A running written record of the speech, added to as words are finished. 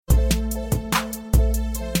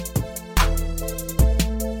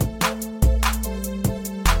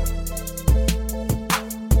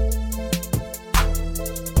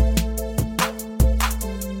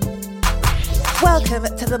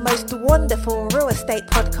the most wonderful real estate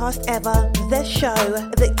podcast ever. The show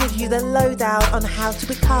that gives you the lowdown on how to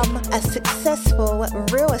become a successful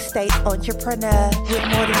real estate entrepreneur. With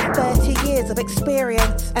more than 30 years of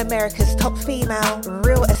experience, America's top female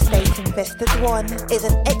real estate investor Dwan is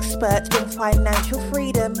an expert in financial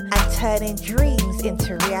freedom and turning dreams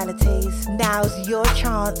into realities. Now's your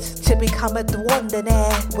chance to become a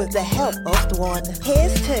Dwandonaire with the help of Dwan.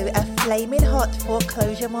 Here's to a flaming hot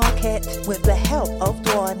foreclosure market with the help of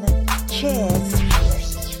Dwan. Cheers.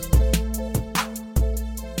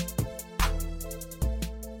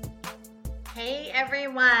 Hey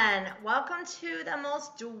everyone, welcome to the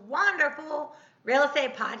most wonderful real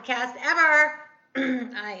estate podcast ever.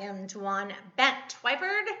 I am Dwan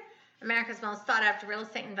Bent-Twyford, America's most sought after real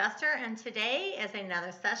estate investor, and today is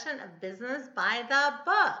another session of Business by the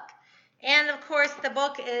Book. And of course, the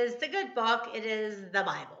book is the good book. It is the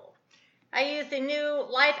Bible. I use the New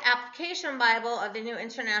Life Application Bible of the New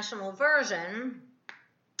International Version.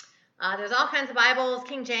 There's all kinds of Bibles,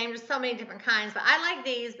 King James, there's so many different kinds, but I like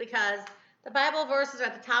these because the Bible verses are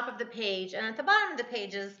at the top of the page, and at the bottom of the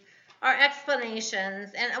pages are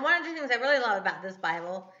explanations. And one of the things I really love about this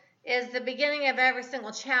Bible is the beginning of every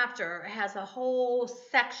single chapter has a whole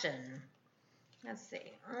section. Let's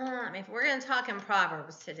see. We're going to talk in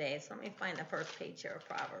Proverbs today, so let me find the first page here of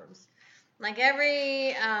Proverbs. Like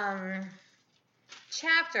every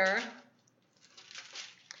chapter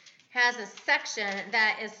has a section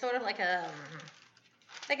that is sort of like a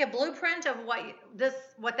blueprint of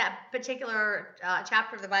what that particular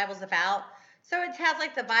chapter of the Bible is about. So it has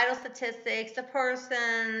like the vital statistics, the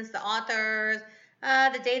persons, the authors,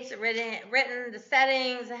 the dates written, the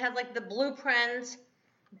settings. It has like the blueprint,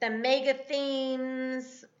 the mega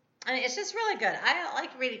themes. I mean, it's just really good. I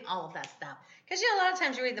like reading all of that stuff. Because, a lot of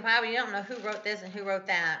times you read the Bible, you don't know who wrote this and who wrote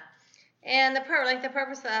that. And the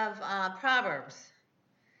purpose of Proverbs.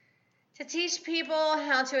 To teach people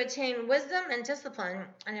how to attain wisdom and discipline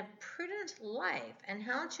and a prudent life, and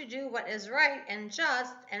how to do what is right and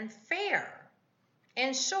just and fair.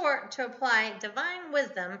 In short, to apply divine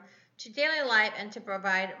wisdom to daily life and to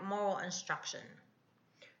provide moral instruction.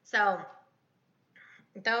 So,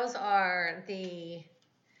 those are the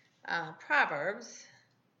Proverbs.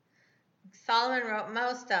 Solomon wrote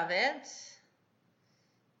most of it.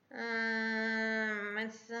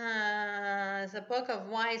 It's a book of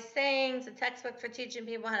wise sayings, a textbook for teaching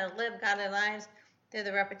people how to live godly lives through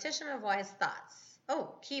the repetition of wise thoughts.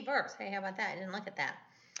 Oh, key verse. Hey, how about that? I didn't look at that.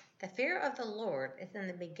 The fear of the Lord is in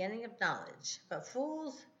the beginning of knowledge, but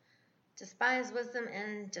fools despise wisdom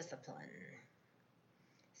and discipline.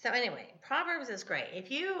 So anyway, Proverbs is great. If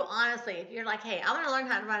you're like, hey, I want to learn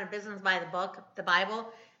how to run a business by the book, the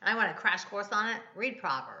Bible, and I want a crash course on it, read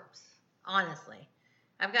Proverbs, honestly.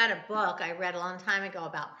 I've got a book I read a long time ago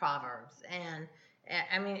about Proverbs, and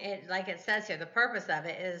I mean, like it says here, the purpose of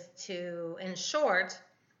it is to, in short,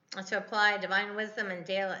 to apply divine wisdom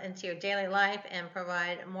into your daily life and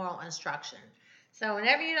provide moral instruction. So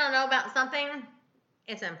whenever you don't know about something,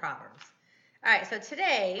 it's in Proverbs. All right, so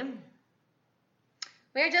today,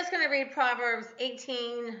 we are just going to read Proverbs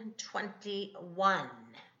 18:21.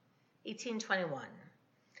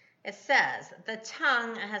 It says, the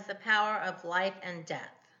tongue has the power of life and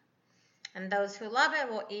death, and those who love it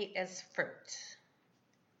will eat its fruit.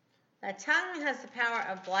 The tongue has the power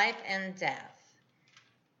of life and death,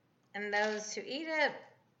 and those who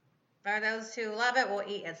love it will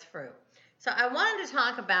eat its fruit. So I wanted to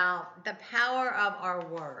talk about the power of our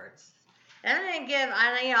words. And I'm going to give,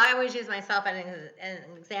 I always use myself as an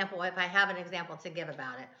example if I have an example to give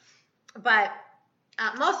about it. But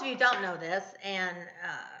most of you don't know this, and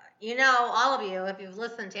all of you, if you've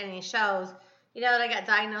listened to any shows, you know that I got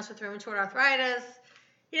diagnosed with rheumatoid arthritis.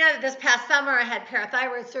 You know that this past summer I had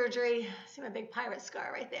parathyroid surgery. See my big pirate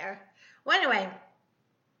scar right there. Well, anyway,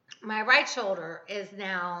 my right shoulder is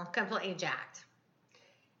now completely jacked.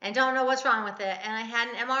 And don't know what's wrong with it. And I had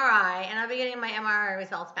an MRI, and I'll be getting my MRI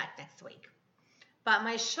results back next week. But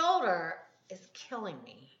my shoulder is killing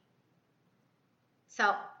me.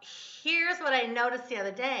 So here's what I noticed the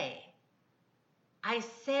other day. I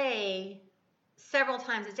say several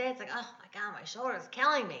times a day, it's like, oh my God, my shoulder is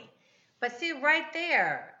killing me. But see, right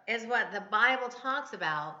there is what the Bible talks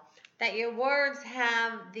about, that your words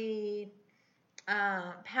have the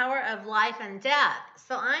power of life and death.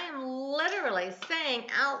 So I am literally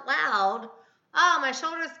saying out loud, oh, my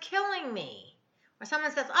shoulder is killing me. Or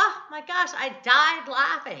someone says, oh my gosh, I died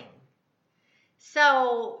laughing.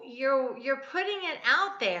 So you're putting it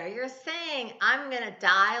out there. You're saying, I'm going to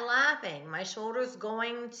die laughing. My shoulder's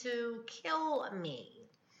going to kill me.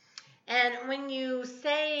 And when you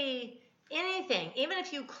say anything, even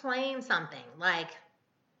if you claim something like,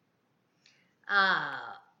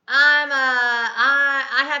 I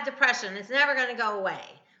have depression. It's never going to go away.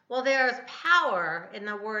 Well, there's power in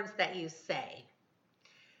the words that you say.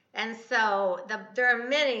 And so there are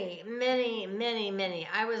many, many, many, many.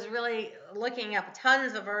 I was really looking up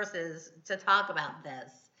tons of verses to talk about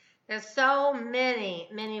this. There's so many,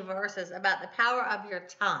 many verses about the power of your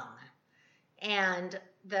tongue and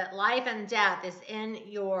that life and death is in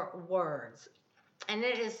your words. And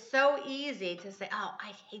it is so easy to say, oh,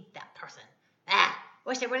 I hate that person.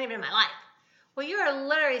 Wish they weren't even in my life. Well, you are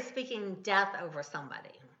literally speaking death over somebody.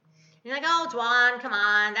 You're like, oh, Dwan, come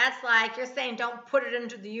on. That's like you're saying don't put it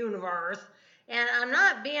into the universe. And I'm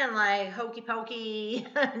not being like hokey pokey,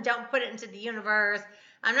 don't put it into the universe.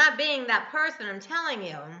 I'm not being that person. I'm telling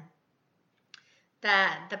you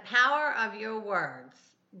that the power of your words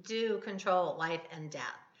do control life and death.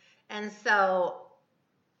 And so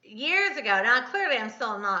years ago, now clearly I'm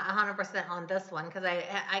still not 100% on this one because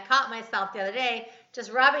I caught myself the other day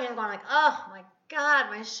just rubbing and going like, oh my God,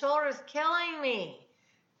 my shoulder's killing me.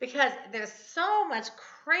 Because there's so much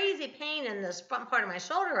crazy pain in this front part of my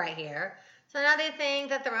shoulder right here. So now they think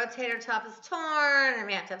that the rotator cuff is torn and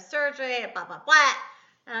we have to have surgery, blah, blah, blah.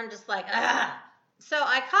 And I'm just like, ugh. So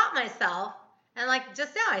I caught myself, and like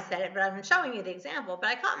just now I said it, but I'm showing you the example. But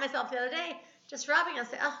I caught myself the other day just rubbing and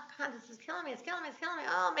saying, oh, God, this is killing me. It's killing me. It's killing me.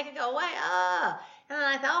 Oh, make it go away. Oh. And then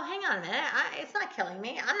I thought, oh, hang on a minute. It's not killing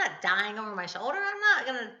me. I'm not dying over my shoulder.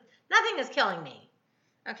 Nothing is killing me.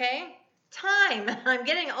 Okay? Time. I'm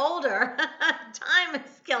getting older. Time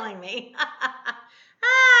is killing me.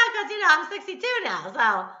 Because, I'm 62 now.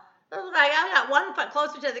 So it was like I got 1 foot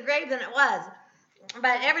closer to the grave than it was.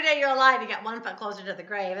 But every day you're alive, you got 1 foot closer to the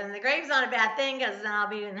grave. And the grave's not a bad thing because then I'll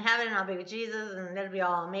be in heaven and I'll be with Jesus and it'll be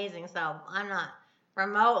all amazing. So I'm not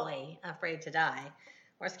remotely afraid to die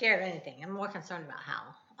or scared of anything. I'm more concerned about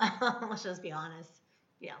how. Let's just be honest.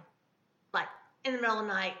 Like in the middle of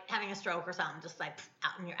the night, having a stroke or something, just like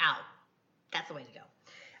out and you're out. That's the way to go.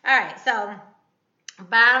 All right, so,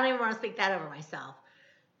 but I don't even want to speak that over myself.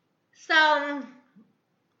 So,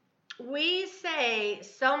 we say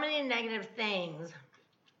so many negative things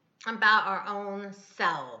about our own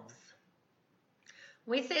selves.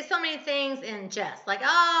 We say so many things in jest, like,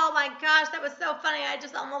 oh my gosh, that was so funny, I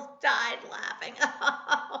just almost died laughing.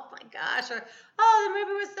 Oh my gosh, or, oh, the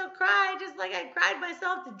movie was so just like I cried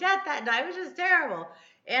myself to death that night. It was just terrible.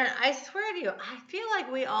 And I swear to you, I feel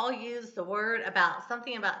like we all use the word about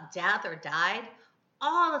something about death or died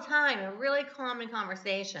all the time in really common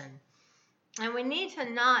conversation. And we need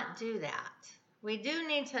to not do that. We do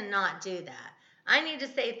need to not do that. I need to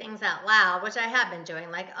say things out loud, which I have been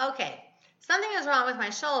doing, like, okay, something is wrong with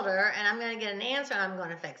my shoulder, and I'm going to get an answer, and I'm going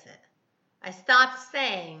to fix it. I stopped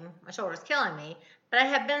saying my shoulder's killing me, but I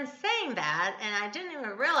have been saying that, and I didn't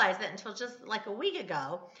even realize it until just like a week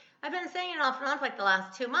ago. I've been saying it off and on for like the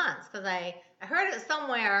last 2 months because I heard it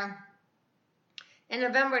somewhere in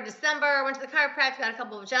November, December, went to the chiropractor, got a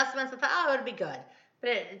couple of adjustments. I thought, oh, it'll be good.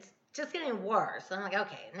 But it's just getting worse. So I'm like,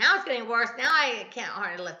 okay, now it's getting worse. Now I can't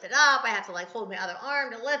hardly lift it up. I have to like hold my other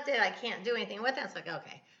arm to lift it. I can't do anything with it. It's like,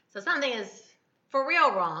 okay, so something is for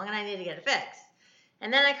real wrong and I need to get it fixed.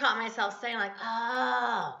 And then I caught myself saying like,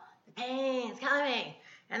 oh, the pain's killing me.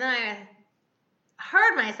 And then I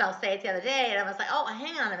heard myself say it the other day, and I was like, oh,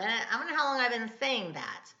 hang on a minute. I wonder how long I've been saying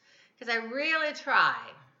that. Because I really try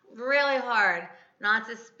really hard not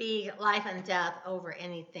to speak life and death over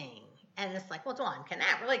anything. And it's like, well, Dawn, can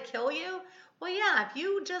that really kill you? Well, yeah, if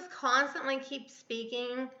you just constantly keep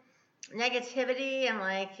speaking negativity and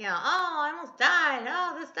like, oh, I almost died.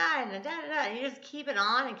 Oh, this died. And da-da-da. And you just keep it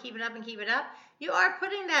on and keep it up and keep it up. You are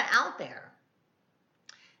putting that out there.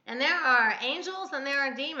 And there are angels and there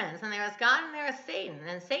are demons and there is God and there is Satan.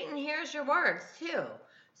 And Satan hears your words too.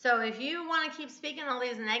 So if you want to keep speaking all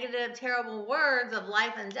these negative, terrible words of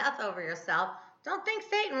life and death over yourself, don't think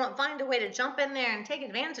Satan won't find a way to jump in there and take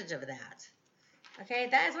advantage of that. Okay,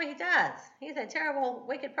 that is what he does. He's a terrible,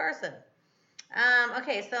 wicked person.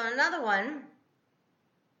 Okay, so another one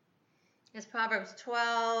is Proverbs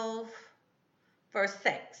 12, verse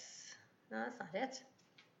 6. No, that's not it.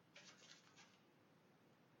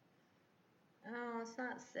 Oh, it's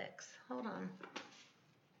not 6. Hold on.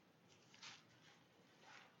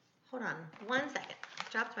 Hold on 1 second. I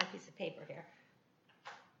dropped my piece of paper here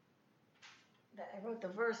that I wrote the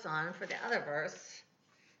verse on for the other verse.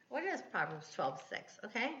 What is Proverbs 12:6?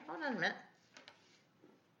 Okay, hold on a minute.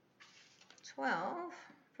 12,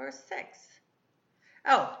 verse 6.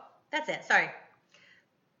 Oh, that's it. Sorry.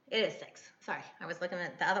 It is 6. Sorry. I was looking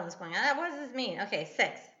at the other ones going, what does this mean? Okay,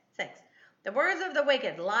 6. The words of the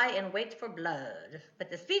wicked lie in wait for blood, but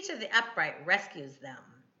the speech of the upright rescues them.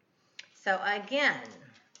 So again,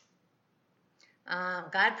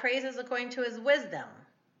 God praises according to his wisdom,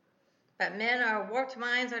 but men are warped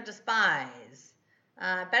minds are despised.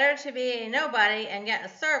 Better to be a nobody and yet a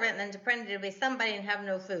servant than to pretend to be somebody and have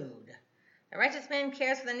no food. The righteous man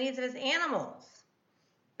cares for the needs of his animals,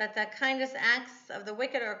 but the kindest acts of the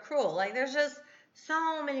wicked are cruel. Like, there's just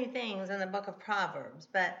so many things in the book of Proverbs.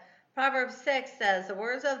 But Proverbs 6 says, the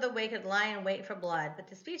words of the wicked lie in wait for blood, but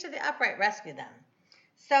the speech of the upright rescue them.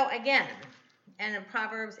 So again, and in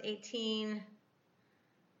Proverbs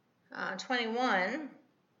 18:21,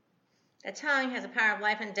 the tongue has the power of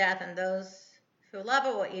life and death, and those who love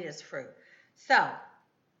it will eat its fruit. So,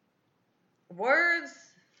 words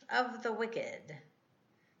of the wicked.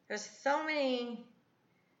 There's so many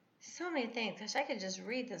things. Gosh, I could just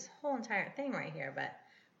read this whole entire thing right here,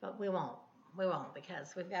 but we won't. We won't,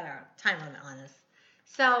 because we've got our time limit on us.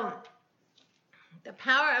 So, the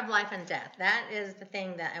power of life and death. That is the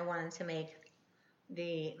thing that I wanted to make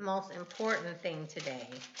the most important thing today.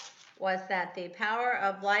 Was that the power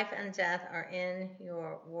of life and death are in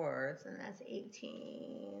your words, and that's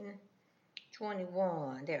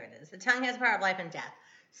 18:21. There it is. The tongue has the power of life and death.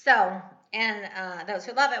 So, and those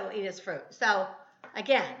who love it will eat its fruit. So,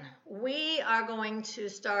 again, we are going to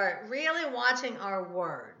start really watching our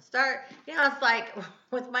words. It's like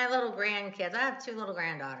with my little grandkids. I have 2 little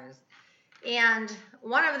granddaughters, and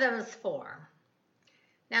one of them is 4.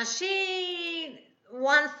 Now, she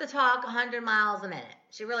wants to talk 100 miles a minute.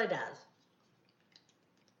 She really does.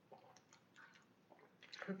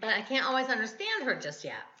 But I can't always understand her just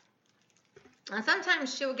yet. And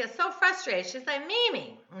sometimes she would get so frustrated. She's like,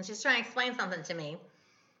 Mimi, and she's trying to explain something to me.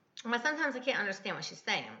 But sometimes I can't understand what she's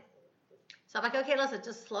saying. So I'm like, okay, listen,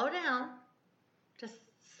 just slow down. Just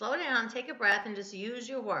slow down, take a breath, and just use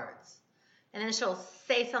your words. And then she'll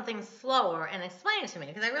say something slower and explain it to me,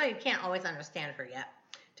 because I really can't always understand her yet.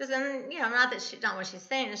 Not what she's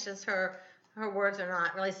saying. It's just her words are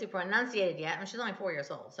not really super enunciated yet. And she's only 4 years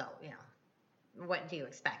old, so, what do you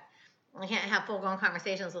expect? I can't have full-blown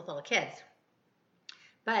conversations with little kids.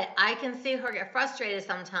 But I can see her get frustrated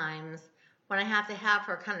sometimes when I have to have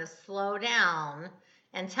her kind of slow down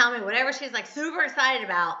and tell me whatever she's like super excited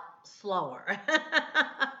about, slower.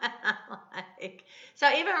 So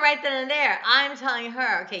even right then and there, I'm telling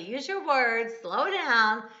her, okay, use your words, slow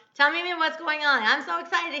down, tell me what's going on. I'm so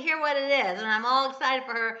excited to hear what it is, and I'm all excited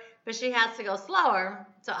for her, but she has to go slower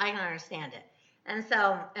so I can understand it. And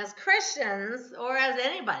so as Christians, or as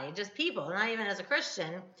anybody, just people, not even as a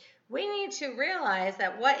Christian, we need to realize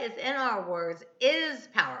that what is in our words is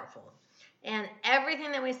powerful. And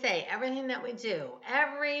everything that we say, everything that we do,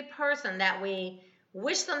 every person that we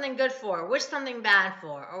wish something good for, wish something bad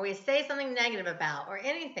for, or we say something negative about, or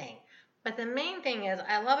anything. But the main thing is,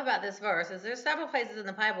 I love about this verse, is there's several places in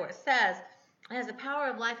the Bible where it says it has the power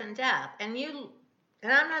of life and death. And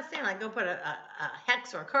I'm not saying like go put a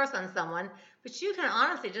hex or a curse on someone, but you can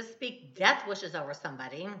honestly just speak death wishes over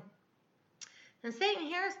somebody. And Satan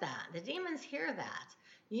hears that. The demons hear that.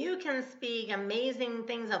 You can speak amazing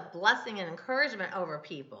things of blessing and encouragement over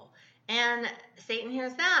people. And Satan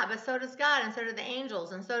hears that, but so does God, and so do the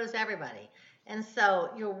angels, and so does everybody. And so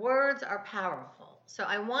your words are powerful. So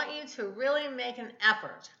I want you to really make an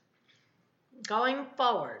effort going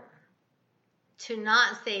forward to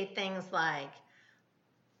not say things like,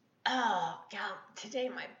 oh, God, today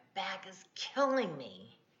my back is killing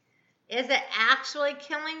me. Is it actually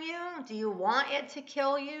killing you? Do you want it to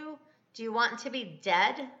kill you? Do you want to be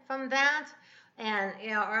dead from that? And,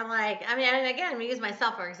 again, we use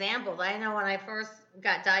myself for examples. I know when I first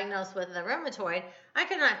got diagnosed with the rheumatoid, I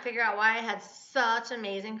could not figure out why I had such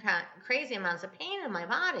amazing, crazy amounts of pain in my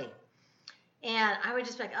body. And I would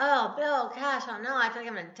just be like, oh, Bill, gosh, oh no, I feel like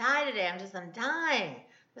I'm going to die today. I'm dying.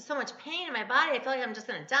 There's so much pain in my body. I feel like I'm just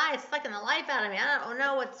going to die. It's sucking the life out of me. I don't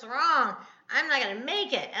know what's wrong. I'm not going to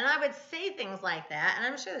make it. And I would say things like that. And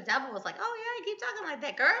I'm sure the devil was like, oh, yeah, you keep talking like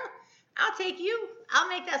that, girl. I'll take you. I'll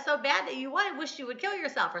make that so bad that you wish you would kill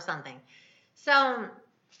yourself or something. So,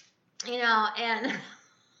 and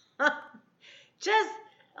just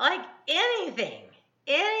like anything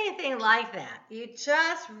like that, you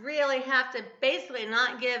just really have to basically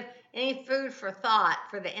not give any food for thought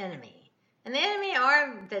for the enemy. And the enemy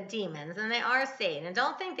are the demons, and they are Satan. And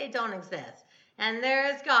don't think they don't exist. And there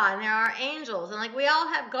is God, and there are angels. And we all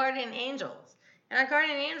have guardian angels. And our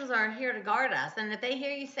guardian angels are here to guard us. And if they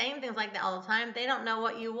hear you saying things like that all the time, they don't know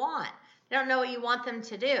what you want. They don't know what you want them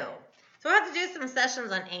to do. So we'll have to do some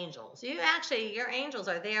sessions on angels. Your angels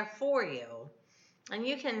are there for you. And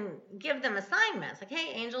you can give them assignments. Like,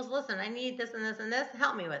 hey, angels, listen, I need this and this and this.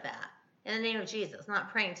 Help me with that. In the name of Jesus.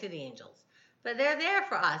 Not praying to the angels. But they're there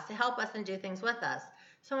for us to help us and do things with us.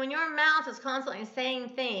 So when your mouth is constantly saying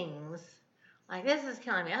things Like, this is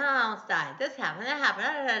killing me. Oh, I almost died. This happened. That happened.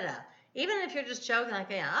 Da, da, da, da. Even if you're just joking, like,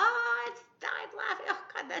 oh, I died laughing. Oh,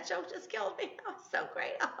 God, that joke just killed me. Oh, it's so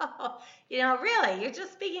great. Oh, really, you're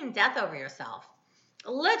just speaking death over yourself.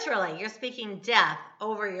 Literally, you're speaking death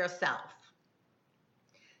over yourself.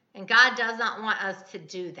 And God does not want us to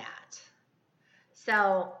do that.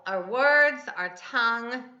 So our words, our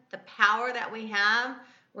tongue, the power that we have,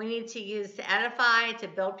 we need to use to edify, to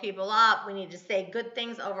build people up. We need to say good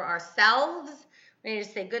things over ourselves. We need to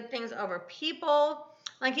say good things over people.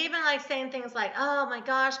 Like even like saying things like, oh my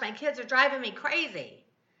gosh, my kids are driving me crazy.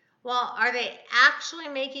 Well, are they actually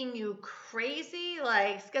making you crazy?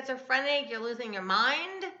 Like schizophrenic, you're losing your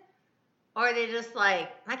mind? Or are they just like,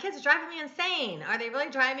 my kids are driving me insane? Are they really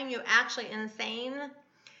driving you actually insane?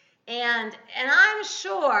 And I'm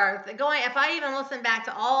sure that if I even listen back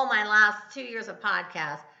to all my last 2 years of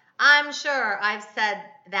podcasts, I'm sure I've said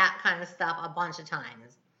that kind of stuff a bunch of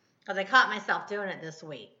times because I caught myself doing it this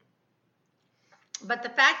week. But the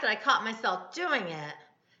fact that I caught myself doing it,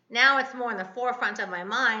 now it's more in the forefront of my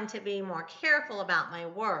mind to be more careful about my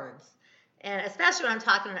words. And especially when I'm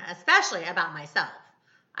talking, especially about myself.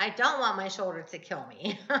 I don't want my shoulder to kill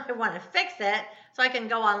me. I want to fix it so I can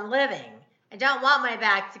go on living. I don't want my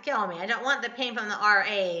back to kill me. I don't want the pain from the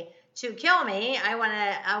RA to kill me. I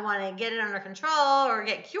want to get it under control or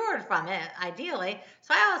get cured from it, ideally.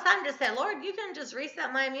 So I all the time just say, Lord, you can just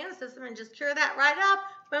reset my immune system and just cure that right up.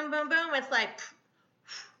 Boom, boom, boom. It's like,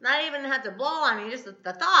 not even have to blow on me, just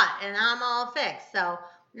the thought, and I'm all fixed. So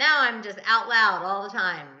now I'm just out loud all the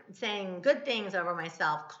time, saying good things over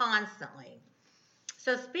myself constantly.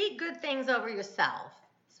 So speak good things over yourself.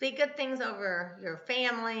 Speak good things over your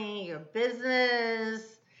family, your business.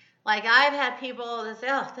 Like I've had people that say,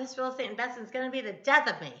 oh, this real estate investment is going to be the death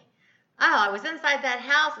of me. Oh, I was inside that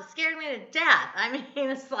house. It scared me to death. I mean,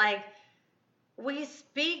 it's like we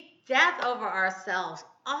speak death over ourselves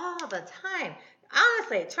all the time.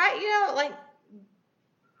 Honestly, try, like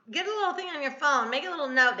get a little thing on your phone, make a little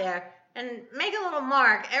note there, and make a little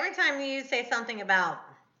mark every time you say something about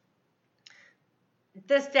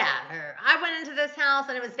this death, or I went into this house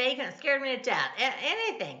and it was vacant, it scared me to death,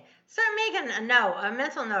 anything. Start making a note, a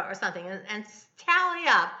mental note or something, and tally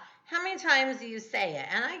up how many times you say it.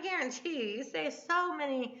 And I guarantee you say so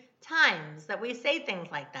many times that we say things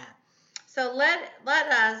like that. So let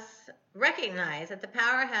us recognize that the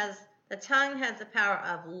tongue has the power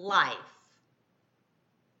of life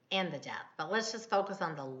and the death. But let's just focus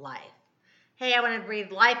on the life. Hey, I want to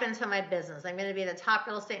breathe life into my business. I'm going to be the top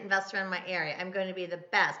real estate investor in my area. I'm going to be the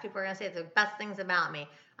best. People are going to say the best things about me.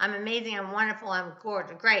 I'm amazing. I'm wonderful. I'm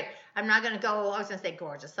gorgeous. Great. I'm not going to go, I was going to say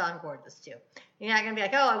gorgeous, so I'm gorgeous too. You're not going to be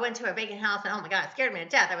like, oh, I went to a vacant house and oh my God, it scared me to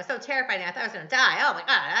death. I was so terrified and I thought I was going to die. Oh my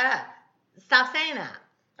God. Stop saying that.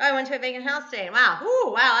 Oh, I went to a vacant house today. Wow.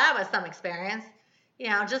 Ooh, wow, that was some experience.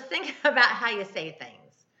 Just think about how you say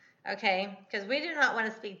things. Okay? Because we do not want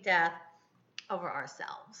to speak death over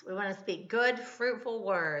ourselves. We want to speak good, fruitful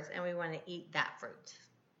words, and we want to eat that fruit.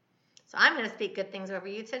 So I'm going to speak good things over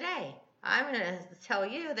you today. I'm going to tell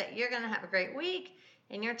you that you're going to have a great week,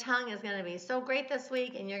 and your tongue is going to be so great this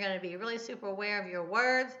week, and you're going to be really super aware of your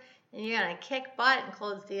words, and you're going to kick butt and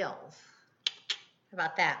close deals. How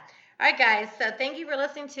about that? All right, guys, so thank you for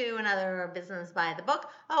listening to another Business by the Book.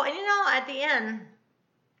 Oh, and at the end,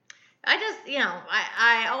 I just,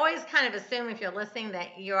 I always kind of assume if you're listening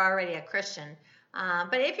that you're already a Christian.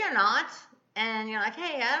 But if you're not, and you're like,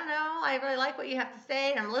 hey, I don't know, I really like what you have to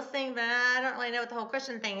say, and I'm listening, but I don't really know what the whole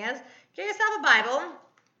Christian thing is, get yourself a Bible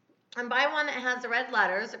and buy one that has the red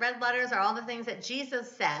letters. The red letters are all the things that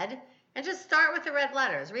Jesus said, and just start with the red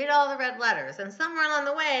letters. Read all the red letters, and somewhere along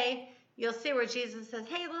the way, you'll see where Jesus says,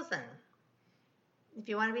 hey, listen, if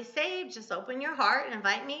you want to be saved, just open your heart and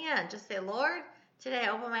invite me in. Just say, Lord, today I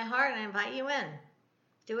open my heart and I invite you in.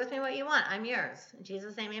 Do with me what you want. I'm yours. In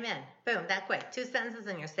Jesus' name, amen. Boom, that quick. 2 sentences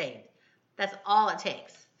and you're saved. That's all it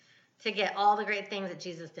takes to get all the great things that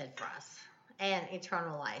Jesus did for us and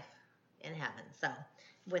eternal life in heaven. So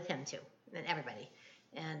with him too, and everybody.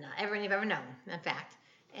 And everyone you've ever known, in fact.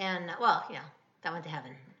 And, that went to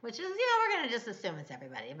heaven, which is, we're going to just assume it's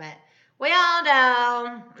everybody. But we all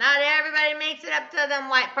know not everybody makes it up to them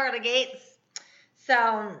white pearly gates.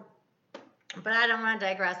 So, but I don't want to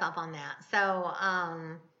digress off on that. So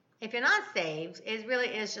if you're not saved, it really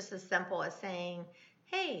is just as simple as saying,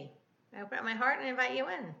 hey, I open up my heart and invite you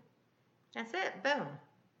in. That's it. Boom.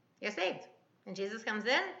 You're saved. And Jesus comes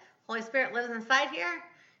in. Holy Spirit lives inside here.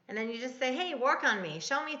 And then you just say, hey, work on me.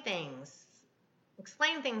 Show me things.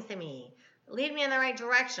 Explain things to me. Lead me in the right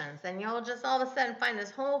directions. And you'll just all of a sudden find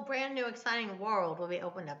this whole brand new exciting world will be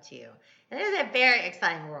opened up to you. And it is a very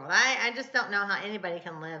exciting world. I just don't know how anybody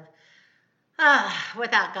can live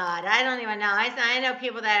Without God. I don't even know. I know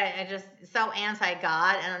people that are just so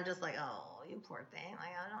anti-God, and I'm just like, oh, you poor thing.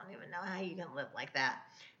 Like, I don't even know how you can live like that.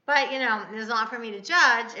 But, it is not for me to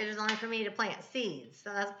judge. It is only for me to plant seeds.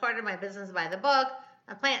 So that's part of my business by the book.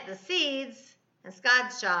 I plant the seeds. It's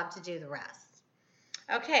God's job to do the rest.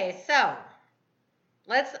 Okay, so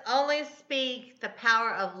let's only speak the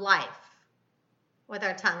power of life with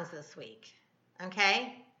our tongues this week.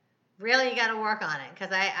 Okay? Really, you got to work on it,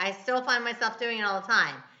 because I still find myself doing it all the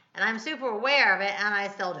time. And I'm super aware of it, and I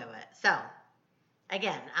still do it. So,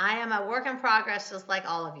 again, I am a work in progress, just like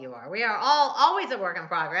all of you are. We are all always a work in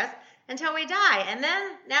progress until we die. And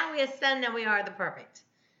then, now we ascend, and we are the perfect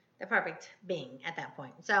being at that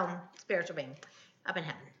point. So, spiritual being up in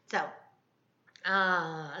heaven. So,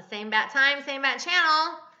 same bat time, same bat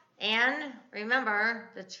channel. And remember,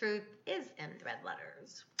 the truth is in red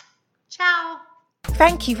letters. Ciao.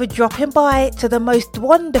 Thank you for dropping by to the most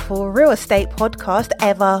wonderful real estate podcast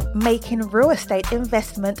ever, making real estate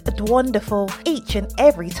investment wonderful each and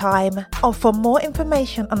every time. And for more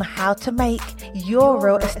information on how to make your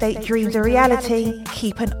real estate dreams a reality,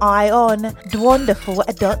 keep an eye on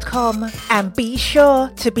dwonderful.com and be sure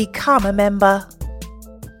to become a member.